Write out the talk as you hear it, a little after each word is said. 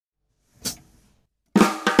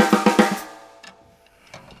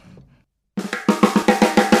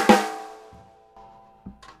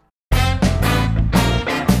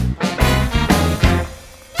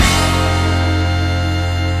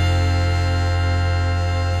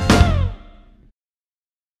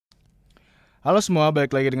Halo semua,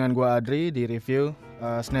 balik lagi dengan gua Adri di review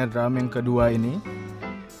snare drum yang kedua ini.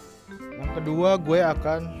 Yang kedua gue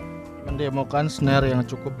akan mendemokan snare yang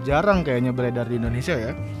cukup jarang kayaknya beredar di Indonesia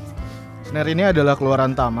ya. Snare ini adalah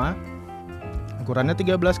keluaran Tama. Ukurannya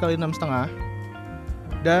 13 x 6,5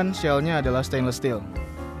 dan shellnya adalah stainless steel.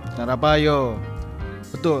 Snare apa yo?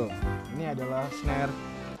 Betul, ini adalah snare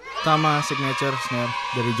Tama signature snare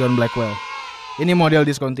dari John Blackwell. Ini model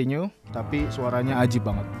discontinue tapi suaranya ajib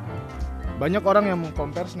banget. Banyak orang yang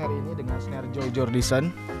meng-compare snare ini dengan snare Joy Jordison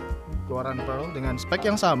keluaran Pearl dengan spek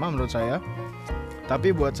yang sama menurut saya. Tapi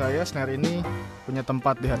buat saya snare ini punya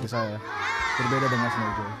tempat di hati saya. Berbeda dengan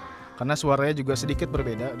snare Joy. Karena suaranya juga sedikit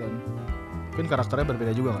berbeda dan mungkin karakternya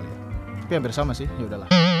berbeda juga kali ya. Tapi hampir sama sih, ya udahlah.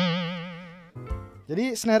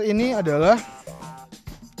 Jadi snare ini adalah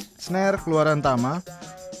snare keluaran Tama.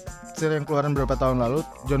 Snare yang keluaran beberapa tahun lalu.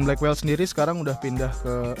 John Blackwell sendiri sekarang udah pindah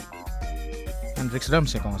ke Hendrix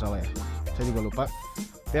Drums ya kalau nggak salah ya. Saya juga lupa.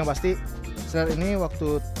 Tapi yang pasti snare ini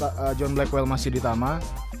waktu John Blackwell masih di Tama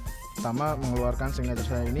mengeluarkan signature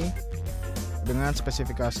snare ini dengan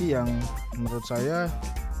spesifikasi yang menurut saya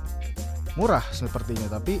murah sepertinya,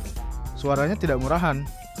 tapi suaranya tidak murahan.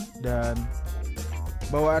 Dan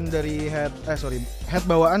bawaan dari head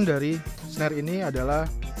bawaan dari snare ini adalah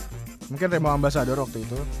mungkin Remo Ambassador waktu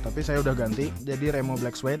itu, tapi saya udah ganti jadi Remo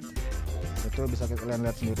Black Suede. Itu bisa kalian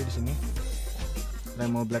lihat sendiri di sini.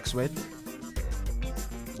 Remo Black Suede.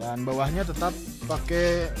 Dan bawahnya tetap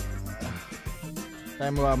pakai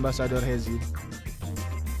Remo Ambassador Hazy.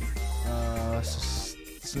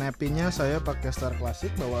 Snappy-nya saya pakai Star Classic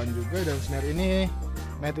bawaan juga, dan snare ini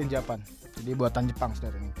made in Japan. Jadi buatan Jepang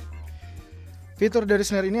snare ini. Fitur dari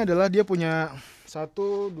snare ini adalah dia punya 1,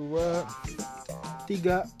 2,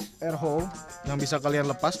 3 air hole yang bisa kalian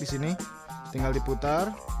lepas di sini. Tinggal diputar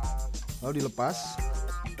lalu dilepas.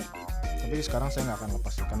 Tapi sekarang saya nggak akan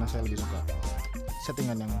lepas karena saya lebih suka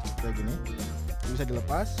settingan yang kayak gini. Bisa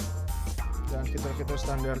dilepas. Dan fitur-fitur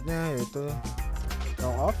standarnya yaitu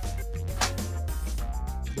roll off.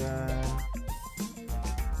 Dan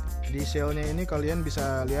di shellnya ini kalian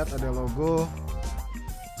bisa lihat ada logo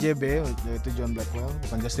JB, yaitu John Blackwell,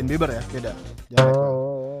 bukan Justin Bieber ya, beda.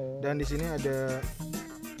 Dan di sini ada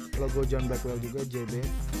logo John Blackwell juga, JB.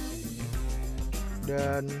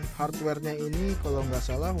 Dan hardware-nya ini kalau nggak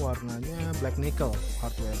salah warnanya black nickel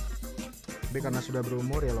hardware. Tapi karena sudah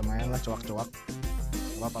berumur ya lumayan lah coak-coak.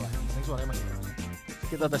 Gak apa-apa lah, yang penting suaranya masih bagus.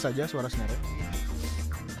 Kita tes aja suara snare.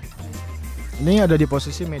 Ini ada di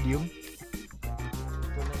posisi medium.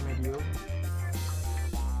 Medium.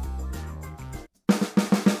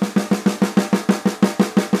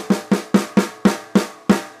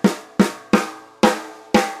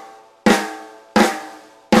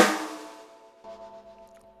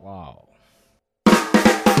 Wow.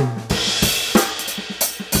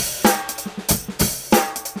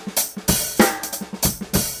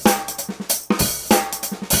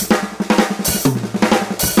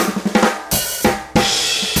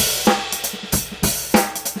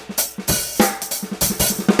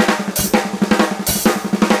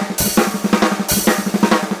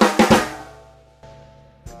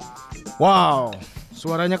 Wow,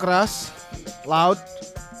 suaranya keras, loud,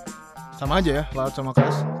 sama aja ya, loud sama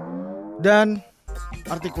keras. Dan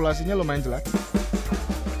artikulasinya lumayan jelas.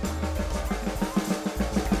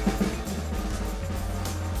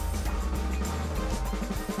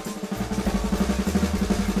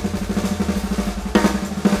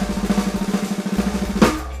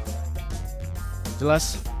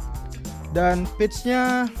 Jelas. Dan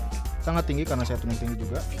pitch-nya sangat tinggi karena saya tuning tinggi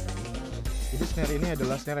juga. Jadi snare ini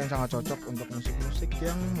adalah snare yang sangat cocok untuk musik-musik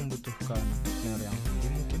yang membutuhkan snare yang tinggi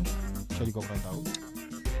mungkin. Saya juga kurang tahu.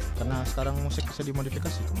 Karena sekarang musik bisa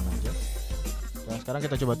dimodifikasi kemana aja. Dan sekarang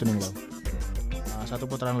kita coba tuning low.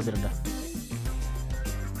 Satu putaran lebih rendah.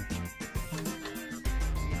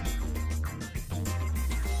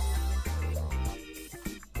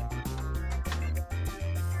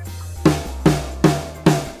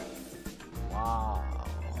 Wow.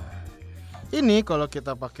 Ini kalau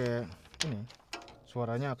kita pakai ini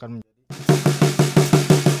suaranya akan menjadi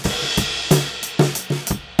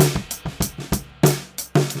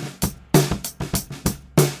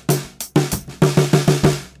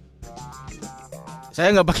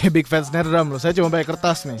saya nggak pakai big fat snare drum loh, saya cuma pakai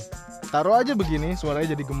kertas nih. Taruh aja begini,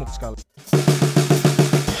 suaranya jadi gemuk sekali.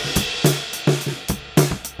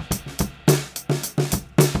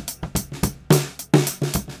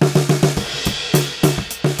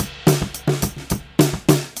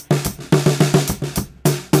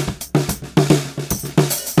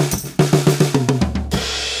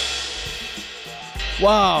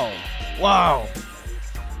 Wow,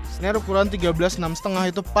 Snare ukuran 13/6,5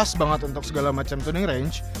 itu pas banget untuk segala macam tuning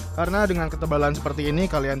range. Karena dengan ketebalan seperti ini,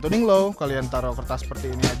 kalian tuning low, kalian taruh kertas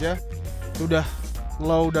seperti ini aja, itu udah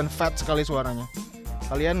low dan fat sekali suaranya.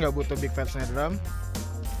 Kalian nggak butuh big fat snare drum,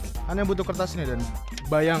 hanya butuh kertas ini. Dan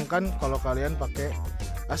bayangkan kalau kalian pakai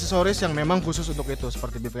aksesoris yang memang khusus untuk itu,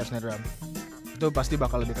 seperti big fat snare drum, itu pasti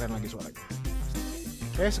bakal lebih keren lagi suaranya.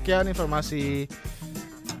 Oke, sekian informasi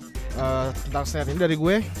tentang snare ini dari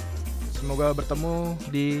gue. Semoga bertemu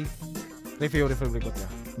di review berikutnya.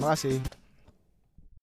 Terima kasih.